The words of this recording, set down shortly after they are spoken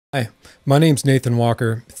Hi, my name's Nathan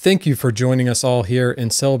Walker. Thank you for joining us all here in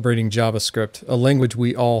celebrating JavaScript, a language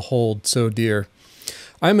we all hold so dear.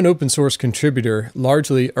 I'm an open source contributor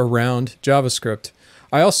largely around JavaScript.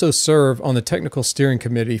 I also serve on the technical steering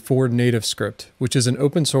committee for NativeScript, which is an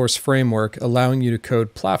open source framework allowing you to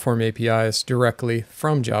code platform APIs directly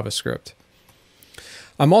from JavaScript.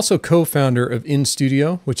 I'm also co-founder of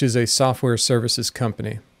nStudio, which is a software services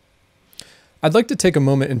company. I'd like to take a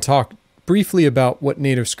moment and talk briefly about what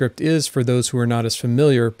NativeScript is for those who are not as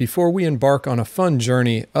familiar before we embark on a fun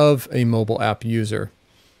journey of a mobile app user.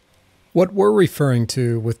 What we're referring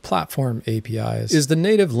to with platform APIs is the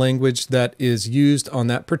native language that is used on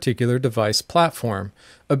that particular device platform.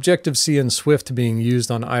 Objective-C and Swift being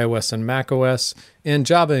used on iOS and macOS, and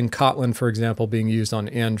Java and Kotlin, for example, being used on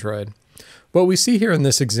Android. What we see here in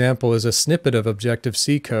this example is a snippet of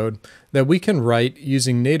Objective-C code that we can write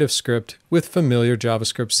using NativeScript with familiar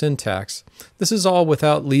JavaScript syntax. This is all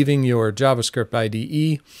without leaving your JavaScript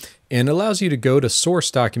IDE and allows you to go to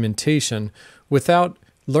source documentation without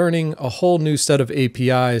learning a whole new set of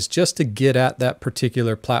APIs just to get at that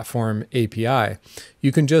particular platform API.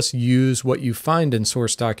 You can just use what you find in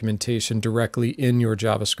source documentation directly in your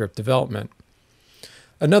JavaScript development.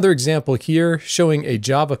 Another example here showing a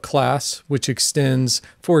Java class which extends,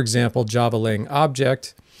 for example, JavaLang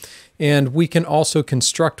object. And we can also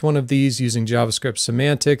construct one of these using JavaScript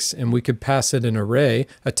semantics, and we could pass it an array,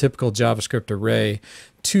 a typical JavaScript array,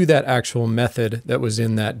 to that actual method that was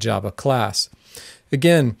in that Java class.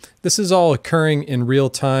 Again, this is all occurring in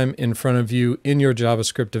real time in front of you in your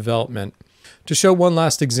JavaScript development. To show one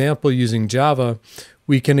last example using Java,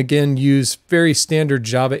 we can again use very standard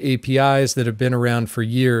Java APIs that have been around for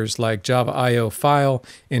years, like Java IO file,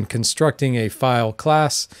 and constructing a file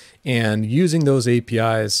class and using those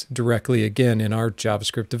APIs directly again in our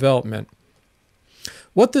JavaScript development.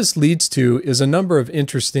 What this leads to is a number of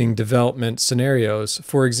interesting development scenarios.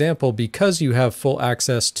 For example, because you have full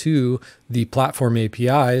access to the platform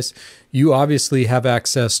APIs, you obviously have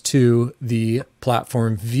access to the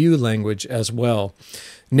platform view language as well.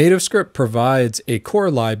 NativeScript provides a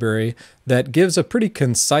core library that gives a pretty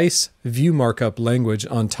concise view markup language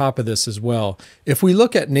on top of this as well. If we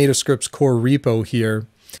look at NativeScript's core repo here,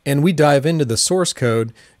 and we dive into the source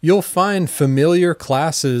code, you'll find familiar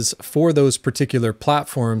classes for those particular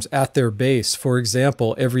platforms at their base. For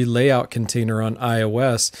example, every layout container on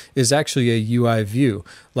iOS is actually a UI view,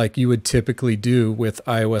 like you would typically do with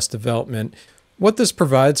iOS development. What this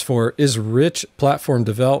provides for is rich platform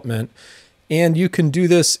development, and you can do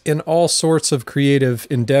this in all sorts of creative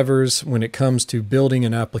endeavors when it comes to building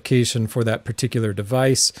an application for that particular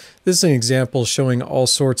device. This is an example showing all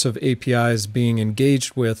sorts of APIs being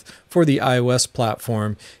engaged with for the iOS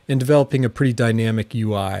platform and developing a pretty dynamic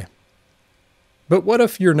UI. But what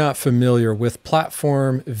if you're not familiar with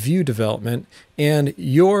platform view development and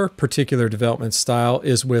your particular development style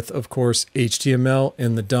is with, of course, HTML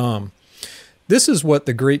and the DOM? This is what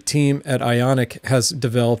the great team at Ionic has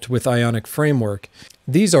developed with Ionic Framework.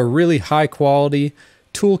 These are really high quality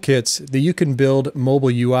toolkits that you can build mobile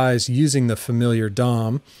UIs using the familiar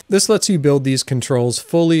DOM. This lets you build these controls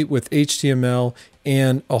fully with HTML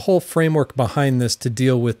and a whole framework behind this to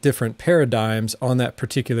deal with different paradigms on that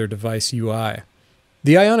particular device UI.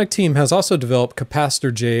 The Ionic team has also developed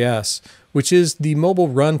Capacitor.js, which is the mobile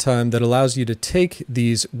runtime that allows you to take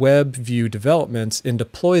these web view developments and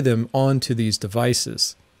deploy them onto these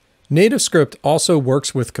devices. NativeScript also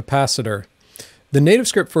works with Capacitor. The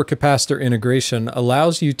NativeScript for Capacitor integration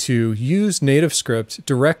allows you to use NativeScript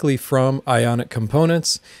directly from Ionic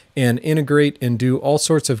components and integrate and do all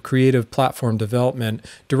sorts of creative platform development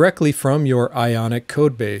directly from your Ionic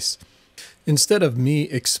codebase. Instead of me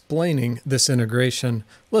explaining this integration,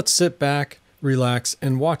 let's sit back, relax,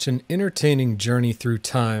 and watch an entertaining journey through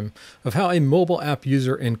time of how a mobile app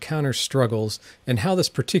user encounters struggles and how this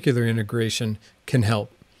particular integration can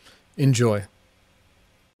help. Enjoy.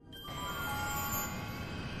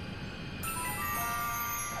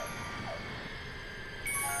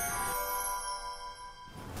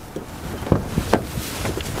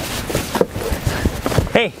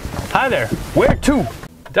 Hey, hi there. Where to?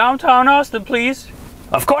 Downtown Austin, please.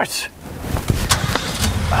 Of course.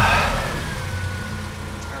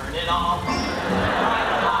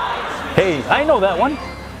 Hey, I know that one.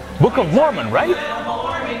 Book of Mormon, right?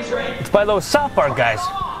 It's by those South Park guys.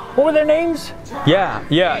 What were their names? Yeah.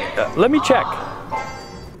 Let me check.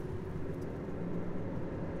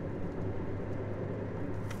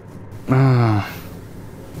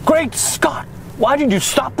 Great Scott! Why did you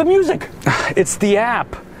stop the music? It's the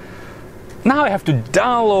app. Now I have to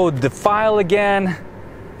download the file again.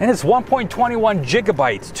 And it's 1.21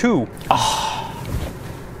 gigabytes too.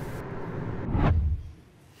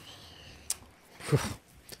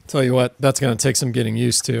 Tell you what, that's going to take some getting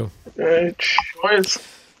used to. It sure is.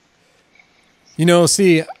 You know,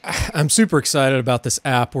 see, I'm super excited about this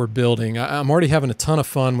app we're building. I'm already having a ton of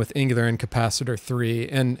fun with Angular and Capacitor 3.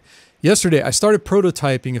 And yesterday, I started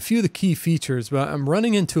prototyping a few of the key features, but I'm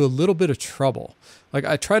running into a little bit of trouble. Like,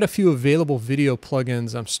 I tried a few available video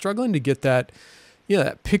plugins. I'm struggling to get that,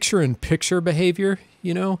 that picture-in-picture behavior,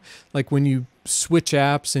 like when you switch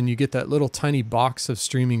apps and you get that little tiny box of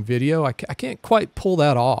streaming video. I can't quite pull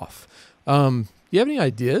that off. You have any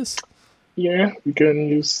ideas? Yeah, we can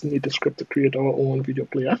use NativeScript to create our own video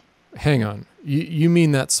player. Hang on. You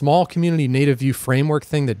mean that small community native view framework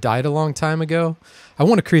thing that died a long time ago? I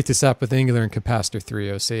want to create this app with Angular and Capacitor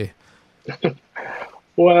 3 OC.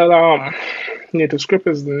 Well, NativeScript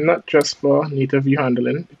is not just for native view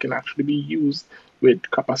handling. It can actually be used with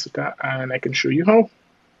Capacitor, and I can show you how.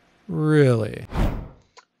 Really?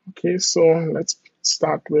 Okay, so let's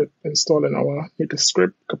start with installing our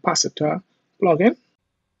NativeScript Capacitor plugin.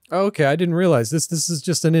 Oh, okay, I didn't realize this is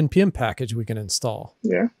just an NPM package we can install.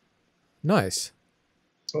 Yeah. Nice.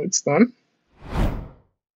 So it's done.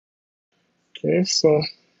 Okay, so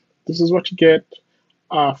this is what you get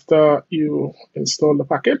after you install the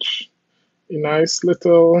package. A nice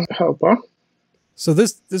little helper. So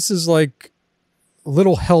this is like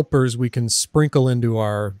little helpers we can sprinkle into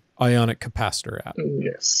our Ionic Capacitor app.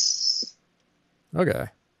 Yes. Okay.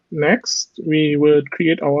 Next, we would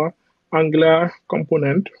create our Angular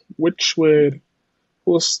component, which would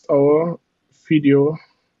host our video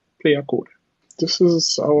player code. This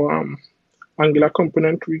is our Angular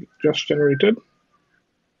component we just generated.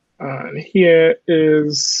 And here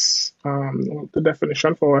is the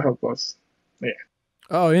definition for our helpers. Yeah.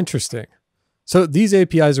 Oh, interesting. So these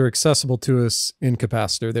APIs are accessible to us in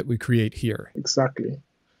Capacitor that we create here. Exactly.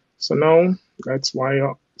 So now let's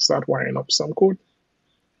start wiring up some code.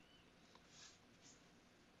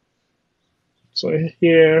 So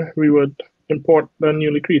here we would import the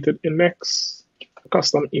newly created index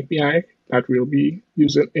custom API that we'll be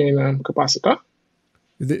using in Capacitor.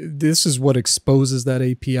 This is what exposes that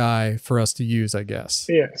API for us to use, I guess.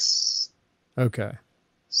 Yes. Okay.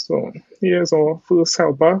 So here's our first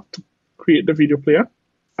helper to create the video player.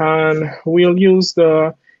 And we'll use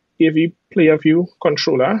the AV Player View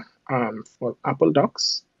controller for Apple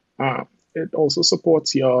Docs. It also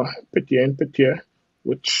supports your picture-in-picture,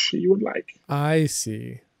 which you would like. I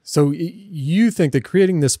see. So you think that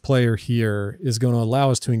creating this player here is going to allow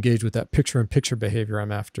us to engage with that picture-in-picture behavior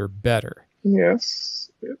I'm after better? Yes,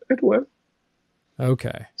 it will.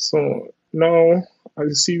 Okay. So now, as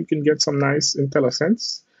you see, we can get some nice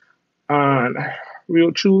IntelliSense. And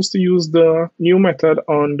we'll choose to use the new method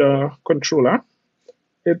on the controller.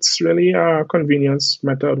 It's really a convenience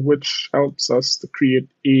method which helps us to create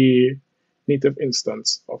a native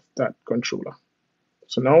instance of that controller.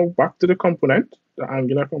 So now back to the component, the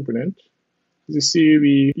Angular component. As you see,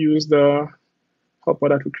 we use the helper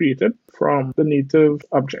that we created from the native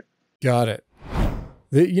object. Got it.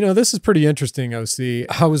 This is pretty interesting, OC.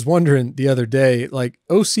 I was wondering the other day, like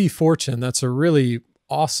OC Fortune, that's a really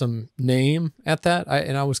awesome name at that.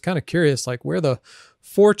 And I was kind of curious, like where the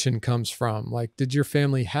fortune comes from. Like, did your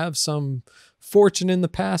family have some fortune in the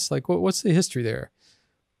past? Like, what's the history there?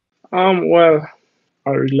 Well, I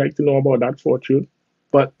would like to know about that fortune.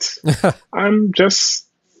 But I'm just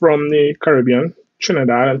from the Caribbean,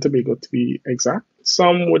 Trinidad and Tobago to be exact.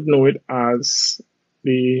 Some would know it as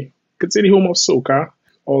could say the home of soca.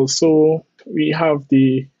 Also, we have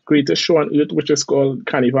the greatest show on earth, which is called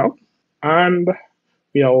Carnival. And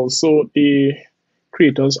we are also the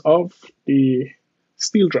creators of the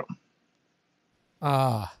steel drum.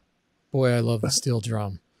 Ah, boy, I love the steel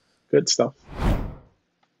drum. Good stuff.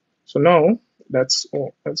 So now, let's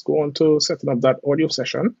go on to setting up that audio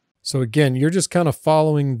session. So again, you're just kind of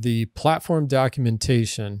following the platform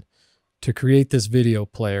documentation to create this video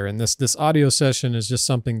player. And this audio session is just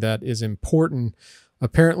something that is important,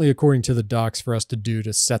 apparently according to the docs, for us to do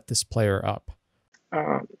to set this player up.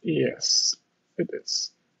 Yes, it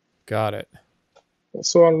is. Got it.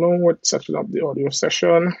 So along with setting up the audio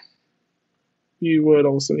session, you would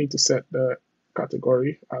also need to set the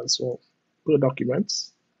category as well per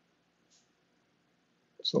documents.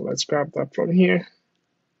 So let's grab that from here.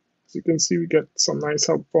 As you can see, we get some nice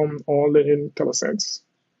help from all the IntelliSense.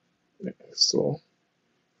 So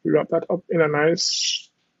we wrap that up in a nice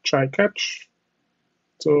try-catch.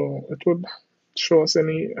 So it would show us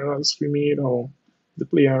any errors we made or the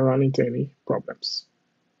player run into any problems.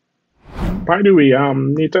 By the way,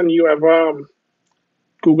 Nathan, you ever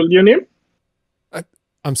Googled your name?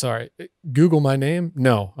 I'm sorry. Google my name?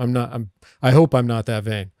 No, I'm not. I hope I'm not that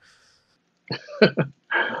vain.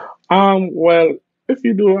 Well, if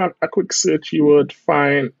you do a quick search, you would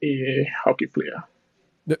find a hockey player.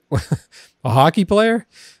 A hockey player?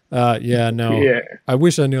 Yeah, no. Yeah. I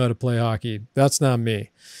wish I knew how to play hockey. That's not me.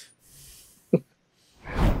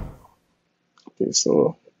 Okay,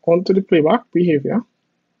 so on to the playback behavior.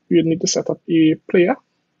 You need to set up a player.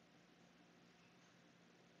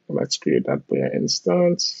 Let's create that player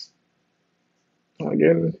instance.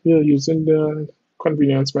 Again, we're using the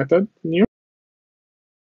convenience method new.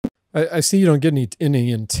 I see you don't get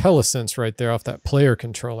any IntelliSense right there off that player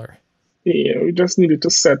controller. Yeah, we just needed to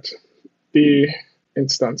set the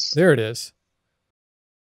instance. There it is.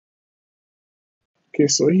 Okay,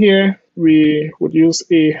 so here we would use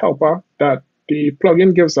a helper that the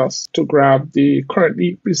plugin gives us to grab the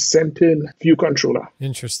currently presented view controller.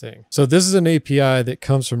 Interesting. So this is an API that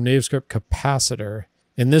comes from NativeScript Capacitor,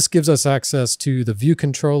 and this gives us access to the view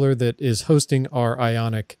controller that is hosting our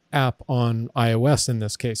Ionic app on iOS in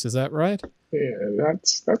this case. Is that right? Yeah,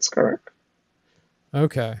 that's correct.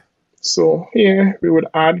 Okay. So here we would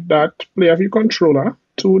add that player view controller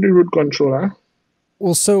to the root controller.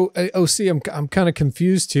 Well, so OC, I'm kind of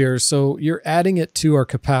confused here. So you're adding it to our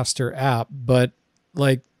Capacitor app, but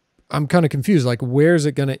like I'm kind of confused. Like, where's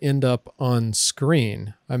it going to end up on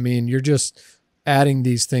screen? I mean, you're just adding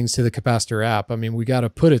these things to the Capacitor app. I mean, we got to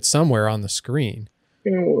put it somewhere on the screen.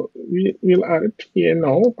 You know, we'll add it here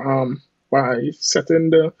now by setting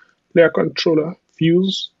the player controller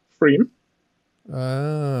views frame.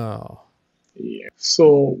 Oh. Yeah.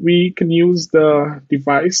 So we can use the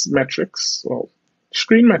device metrics, well,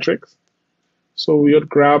 screen metrics. So we would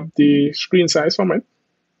grab the screen size from it,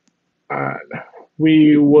 and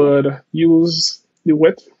we would use the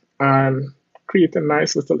width and create a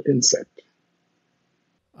nice little inset.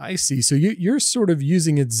 I see. So you're sort of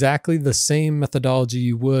using exactly the same methodology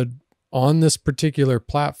you would on this particular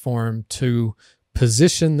platform to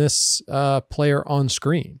position this player on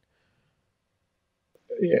screen.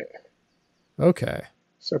 Yeah. Okay.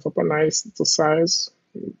 Set up a nice little size.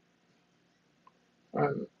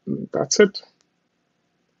 And that's it.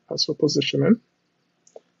 That's for positioning.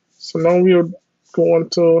 So now we'll go on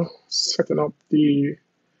to setting up the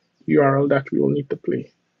URL that we will need to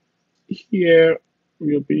play. Here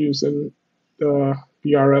we'll be using the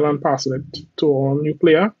URL and passing it to our new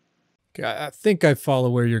player. Okay, I think I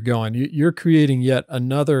follow where you're going. You're creating yet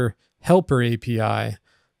another helper API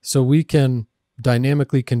so we can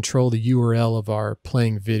dynamically control the URL of our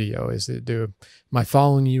playing video. Am I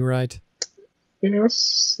following you right?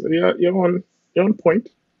 Yes, yeah, you're on point.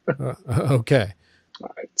 Okay. All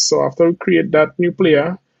right. So after we create that new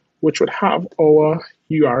player, which would have our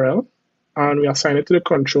URL, and we assign it to the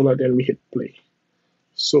controller, then we hit play.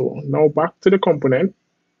 So now back to the component,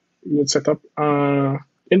 we would set up an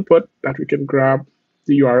input that we can grab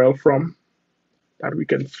the URL from, that we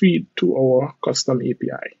can feed to our custom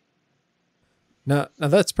API. Now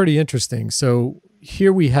that's pretty interesting. So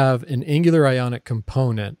here we have an Angular Ionic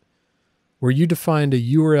component where you defined a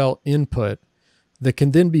URL input that can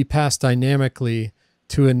then be passed dynamically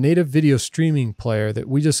to a native video streaming player that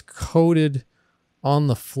we just coded on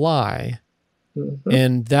the fly,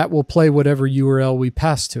 and that will play whatever URL we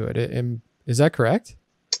pass to it. Is that correct?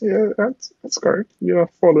 Yeah, that's correct. You're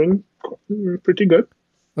following pretty good.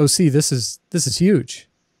 Oh, see, this is huge.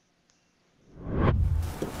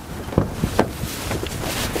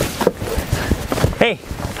 Hey,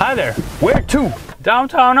 hi there. Where to?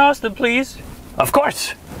 Downtown Austin, please. Of course.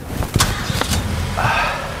 Turn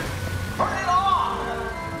it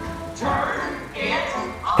on! Turn it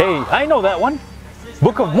on! Hey, I know that one.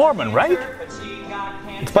 Book of Mormon, right?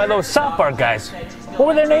 It's by those South Park guys. What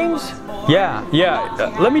were their names? Yeah.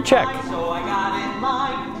 Let me check. So I got in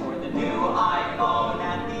line for the new iPhone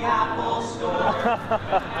at the Apple Store.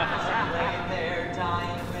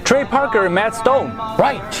 Trey Parker and Matt Stone.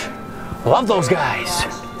 Right. Love those guys.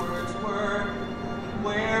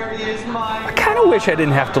 I kind of wish I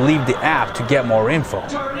didn't have to leave the app to get more info.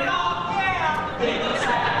 Turn it off, yeah! It's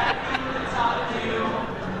how to do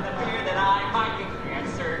the fear that I might be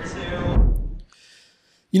answered to.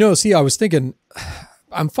 You know, see, I was thinking,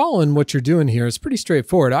 I'm following what you're doing here. It's pretty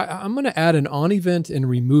straightforward. I'm going to add an on event and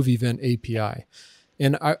remove event API.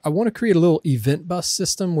 And I want to create a little event bus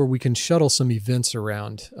system where we can shuttle some events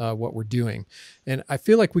around what we're doing. And I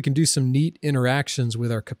feel like we can do some neat interactions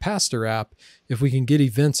with our Capacitor app if we can get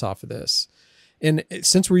events off of this. And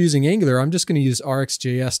since we're using Angular, I'm just going to use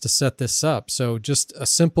RxJS to set this up. So just a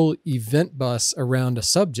simple event bus around a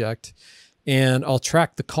subject, and I'll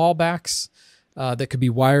track the callbacks that could be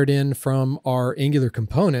wired in from our Angular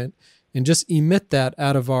component and just emit that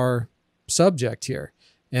out of our subject here.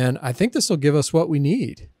 And I think this will give us what we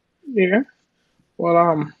need. Yeah.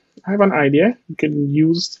 Well, I have an idea. You can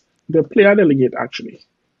use the player delegate actually.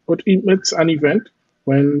 It emits an event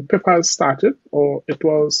when Peppa has started or it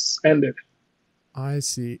was ended. I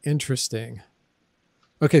see. Interesting.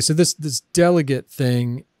 Okay, so this delegate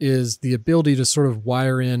thing is the ability to sort of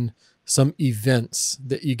wire in some events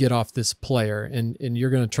that you get off this player, and you're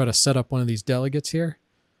going to try to set up one of these delegates here?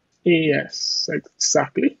 Yes,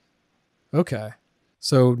 exactly. Okay.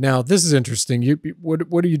 So now this is interesting.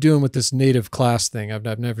 What are you doing with this native class thing?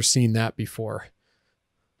 I've never seen that before.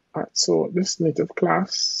 So this native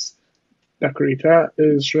class decorator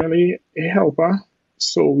is really a helper,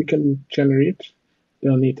 so we can generate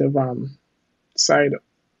the native side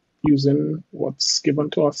using what's given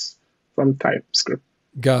to us from TypeScript.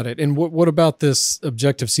 Got it. And what about this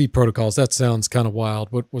Objective-C protocols? That sounds kind of wild.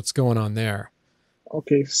 What's going on there?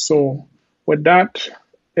 Okay, so with that,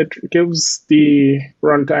 it gives the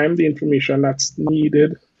runtime the information that's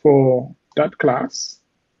needed for that class.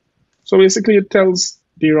 So basically, it tells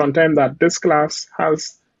the runtime that this class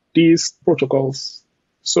has these protocols.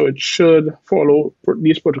 So it should follow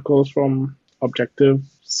these protocols from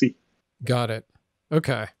Objective-C. Got it.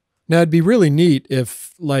 Okay. Now, it'd be really neat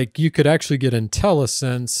if, like, you could actually get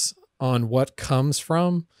IntelliSense on what comes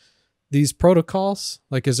from these protocols.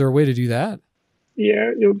 Like, is there a way to do that?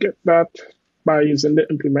 Yeah, you'll get that by using the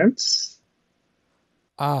implements.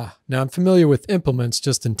 Ah, now I'm familiar with implements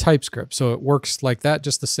just in TypeScript, so it works like that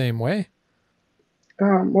just the same way?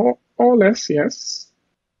 More or less, yes.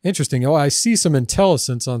 Interesting. Oh, I see some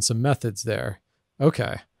IntelliSense on some methods there.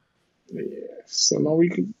 Okay. Yes. So now we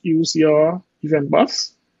could use your event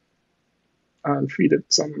bus and feed it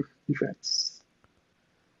some events.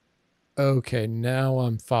 Okay, now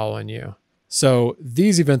I'm following you. So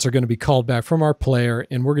these events are going to be called back from our player,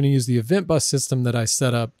 and we're going to use the event bus system that I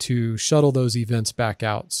set up to shuttle those events back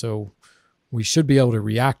out. So we should be able to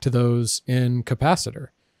react to those in Capacitor.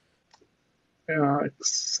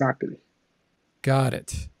 Exactly. Got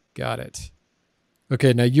it. Got it.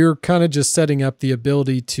 Okay, now you're kind of just setting up the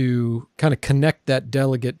ability to kind of connect that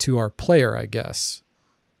delegate to our player, I guess.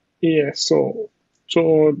 Yeah, so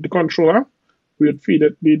the controller, we would feed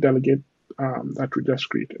it the delegate that we just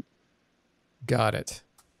created. Got it.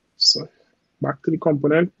 So back to the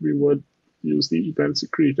component, we would use the events we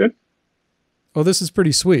created. Oh, this is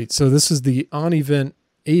pretty sweet. So this is the on-event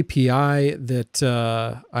API that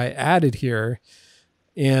I added here,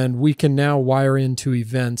 and we can now wire into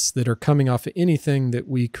events that are coming off of anything that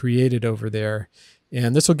we created over there.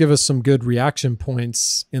 And this will give us some good reaction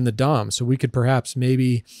points in the DOM. So we could perhaps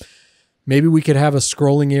maybe we could have a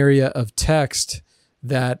scrolling area of text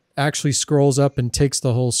that actually scrolls up and takes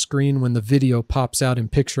the whole screen when the video pops out in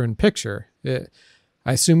picture-in-picture. I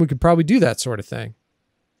assume we could probably do that sort of thing.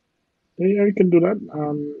 Yeah, we can do that.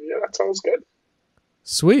 Yeah, that sounds good.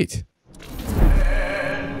 Sweet.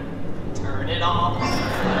 Turn it off.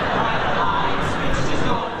 Switch to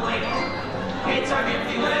snowflake. It's our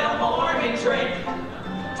nifty little Mormon trick.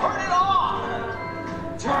 Turn it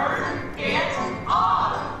off. Turn it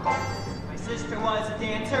off. My sister was a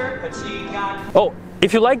dancer, but she got... Oh,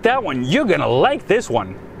 if you like that one, you're gonna like this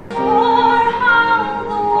one. For how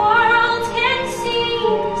the world can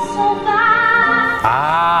seem so vast.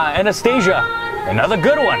 Ah, Anastasia, another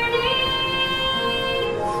good one.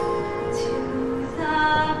 To the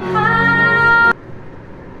past.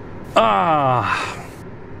 Ah,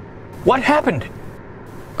 what happened?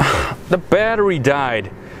 The battery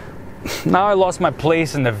died. Now I lost my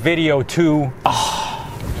place in the video too.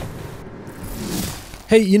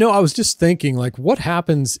 Hey, you know, I was just thinking, like, what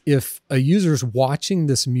happens if a user's watching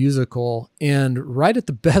this musical and right at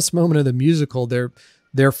the best moment of the musical,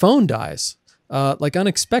 their phone dies, like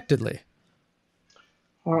unexpectedly?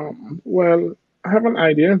 Well, I have an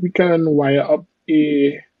idea. We can wire up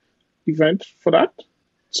a event for that,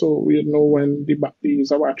 so we'll know when the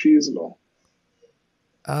user battery is low.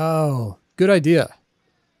 Oh, good idea.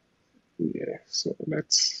 Yeah, so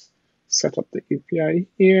let's set up the API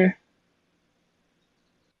here.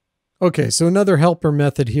 Okay, so another helper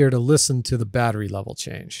method here to listen to the battery level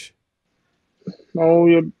change. Now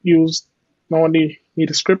you use the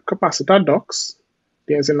NativeScript capacitor docs.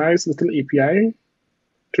 There's a nice little API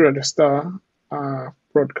to register a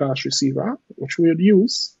broadcast receiver, which we would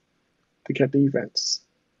use to get the events.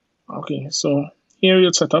 Okay, so here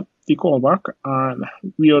you'll set up the callback, and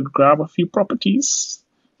we would grab a few properties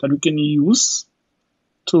that we can use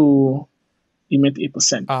to emit a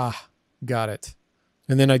 %. Ah, got it.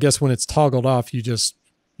 And then I guess when it's toggled off, you're just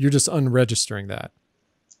unregistering that.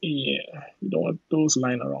 Yeah, you don't want those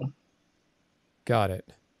lying around. Got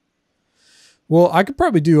it. Well, I could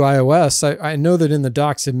probably do iOS. I know that in the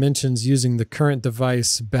docs it mentions using the current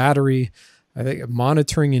device battery. I think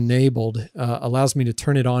monitoring enabled allows me to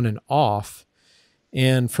turn it on and off.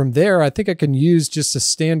 And from there, I think I can use just a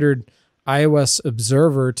standard iOS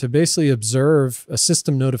observer to basically observe a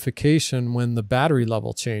system notification when the battery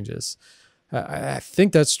level changes. I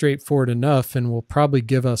think that's straightforward enough and will probably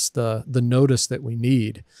give us the notice that we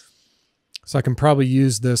need. So I can probably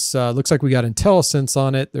use this, looks like we got IntelliSense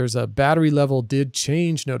on it. There's a battery level did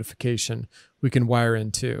change notification we can wire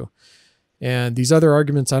into. And these other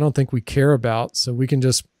arguments I don't think we care about, so we can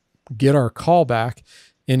just get our callback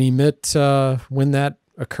and emit when that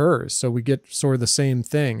occurs. So we get sort of the same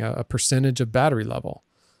thing, a percentage of battery level.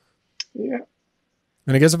 Yeah.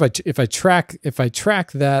 And I guess if I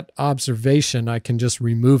track that observation, I can just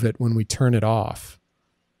remove it when we turn it off.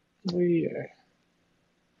 Yeah.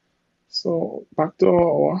 So back to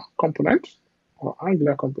our component, our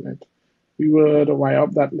Angular component. We would wire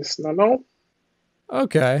up that listener now.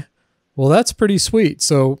 Okay. Well, that's pretty sweet.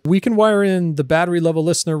 So we can wire in the battery level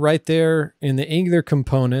listener right there in the Angular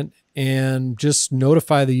component and just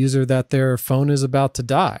notify the user that their phone is about to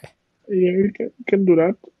die. Yeah, we can do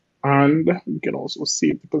that. And we can also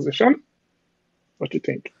save the position. What do you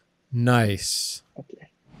think? Nice. Okay.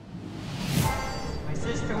 My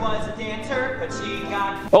sister was a dancer, but she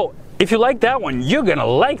got... Oh, if you like that one, you're gonna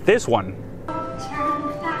like this one. Turn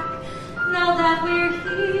back now that we're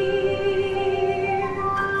here.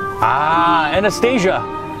 Ah, Anastasia,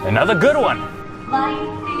 another good one. Life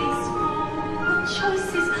is full of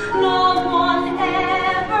choices no one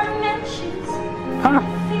ever mentions. Huh?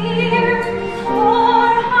 Fear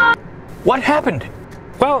or harm. What happened?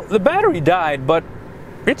 Well, the battery died, but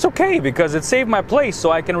it's okay because it saved my place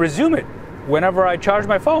so I can resume it whenever I charge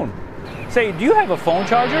my phone. Say, do you have a phone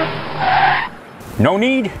charger? No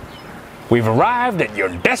need. We've arrived at your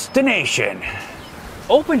destination.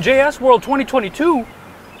 OpenJS World 2022.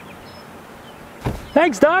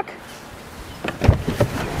 Thanks, Doc.